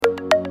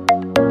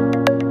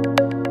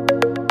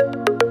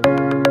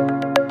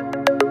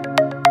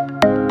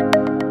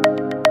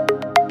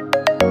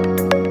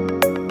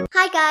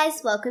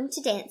guys, welcome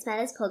to Dance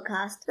Matters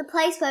Podcast, the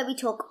place where we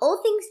talk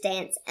all things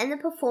dance and the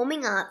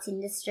performing arts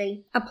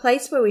industry. A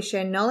place where we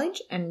share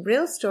knowledge and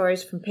real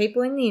stories from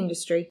people in the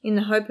industry in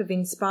the hope of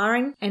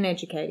inspiring and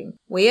educating.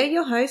 We are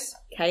your hosts,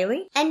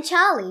 Kaylee and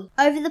Charlie.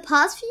 Over the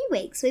past few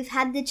weeks, we've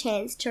had the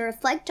chance to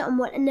reflect on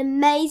what an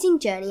amazing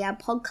journey our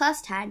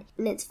podcast had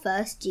in its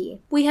first year.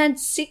 We had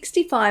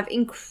 65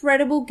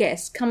 incredible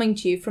guests coming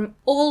to you from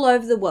all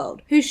over the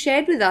world who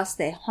shared with us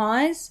their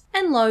highs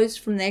and lows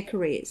from their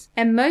careers,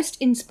 and most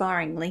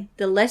inspiringly,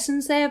 the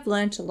lessons they have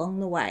learnt along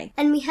the way.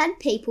 And we had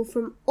people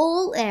from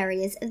all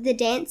areas of the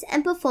dance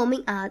and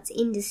performing arts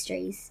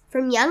industries,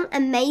 from young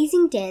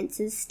amazing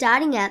dancers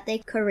starting out their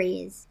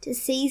careers to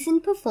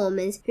seasoned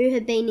performers who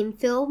have been in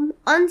film,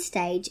 on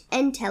stage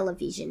and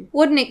television.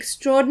 What an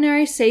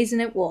extraordinary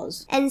season it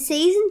was. And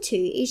season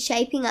 2 is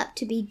shaping up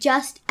to be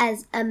just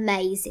as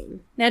amazing.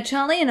 Now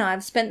Charlie and I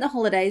have spent the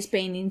holidays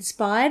being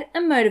inspired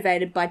and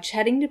motivated by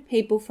chatting to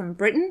people from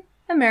Britain,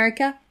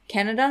 America,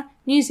 Canada,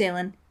 New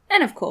Zealand,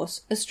 and of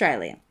course,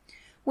 Australia.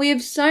 We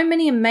have so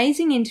many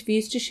amazing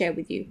interviews to share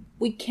with you.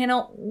 We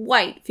cannot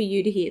wait for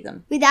you to hear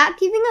them. Without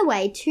giving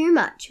away too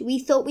much, we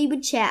thought we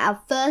would share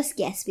our first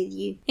guest with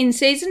you. In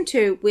Season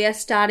 2, we are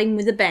starting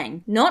with a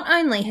bang. Not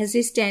only has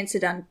this dancer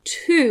done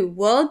 2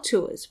 world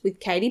tours with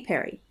Katy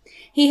Perry,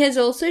 he has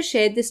also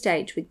shared the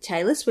stage with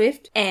Taylor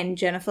Swift and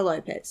Jennifer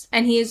Lopez.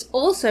 And he has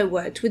also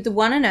worked with the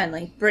one and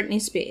only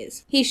Britney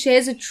Spears. He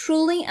shares a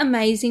truly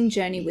amazing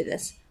journey with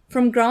us,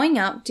 from growing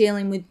up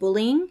dealing with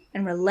bullying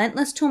and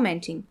relentless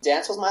tormenting.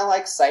 Dance was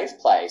my safe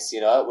place,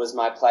 It was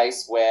my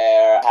place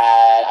where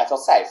I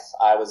felt safe.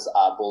 I was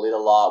bullied a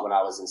lot when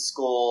I was in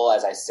school,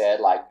 as I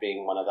said,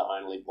 being one of the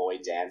only boy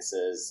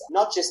dancers,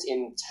 not just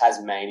in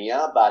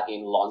Tasmania, but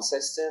in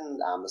Launceston,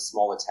 the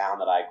smaller town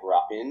that I grew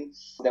up in.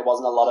 There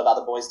wasn't a lot of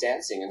other boys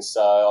dancing, and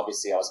so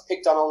obviously I was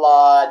picked on a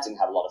lot, didn't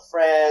have a lot of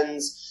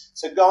friends.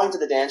 So going to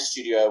the dance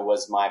studio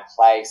was my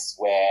place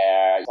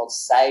where I felt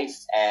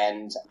safe,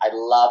 and I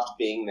loved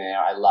being there.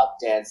 I loved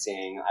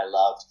dancing. I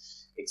loved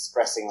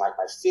expressing my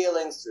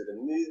feelings through the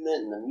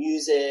movement and the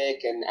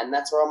music, and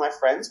that's where all my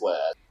friends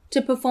were.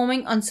 To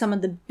performing on some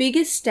of the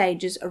biggest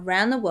stages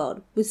around the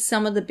world with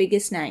some of the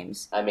biggest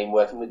names.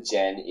 Working with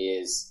Jen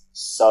is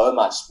so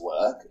much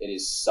work. It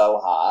is so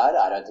hard.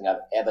 I don't think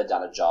I've ever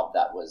done a job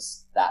that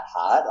was that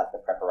hard, the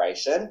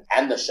preparation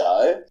and the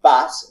show.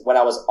 But when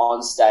I was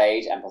on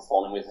stage and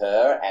performing with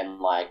her and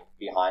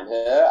behind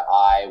her,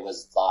 I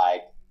was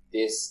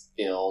this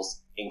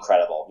feels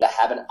incredible. To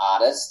have an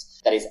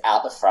artist that is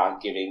out the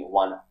front giving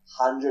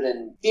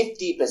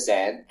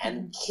 150%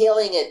 and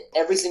killing it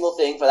every single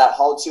thing for that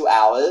whole 2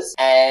 hours,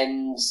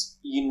 and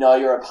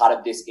you're a part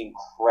of this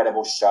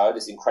incredible show,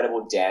 this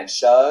incredible dance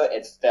show.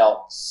 It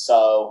felt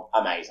so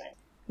amazing.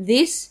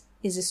 This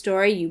is a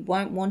story you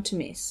won't want to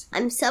miss.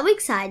 I'm so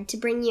excited to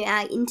bring you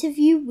our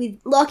interview with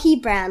Lockie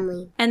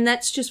Brownlee. And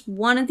that's just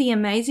one of the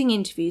amazing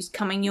interviews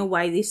coming your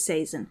way this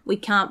season. We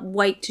can't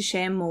wait to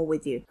share more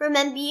with you.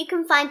 Remember, you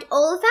can find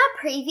all of our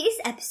previous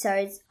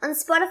episodes on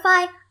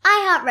Spotify,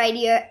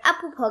 iHeartRadio,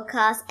 Apple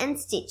Podcasts and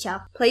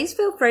Stitcher. Please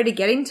feel free to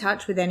get in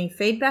touch with any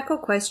feedback or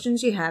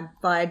questions you have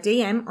via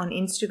DM on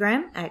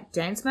Instagram at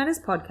Dance Matters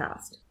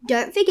Podcast.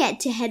 Don't forget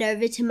to head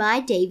over to My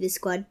Diva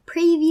Squad,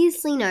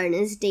 previously known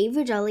as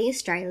Diva Jolly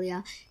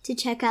Australia, to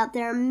check out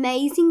their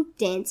amazing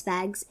dance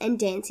bags and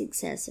dance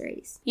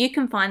accessories. You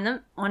can find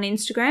them on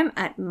Instagram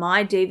at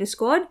My Diva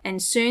Squad,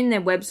 and soon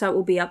their website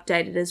will be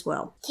updated as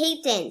well.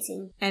 Keep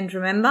dancing. And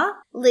remember,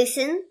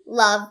 listen,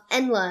 love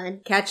and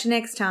learn. Catch you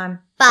next time.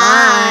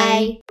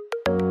 Bye.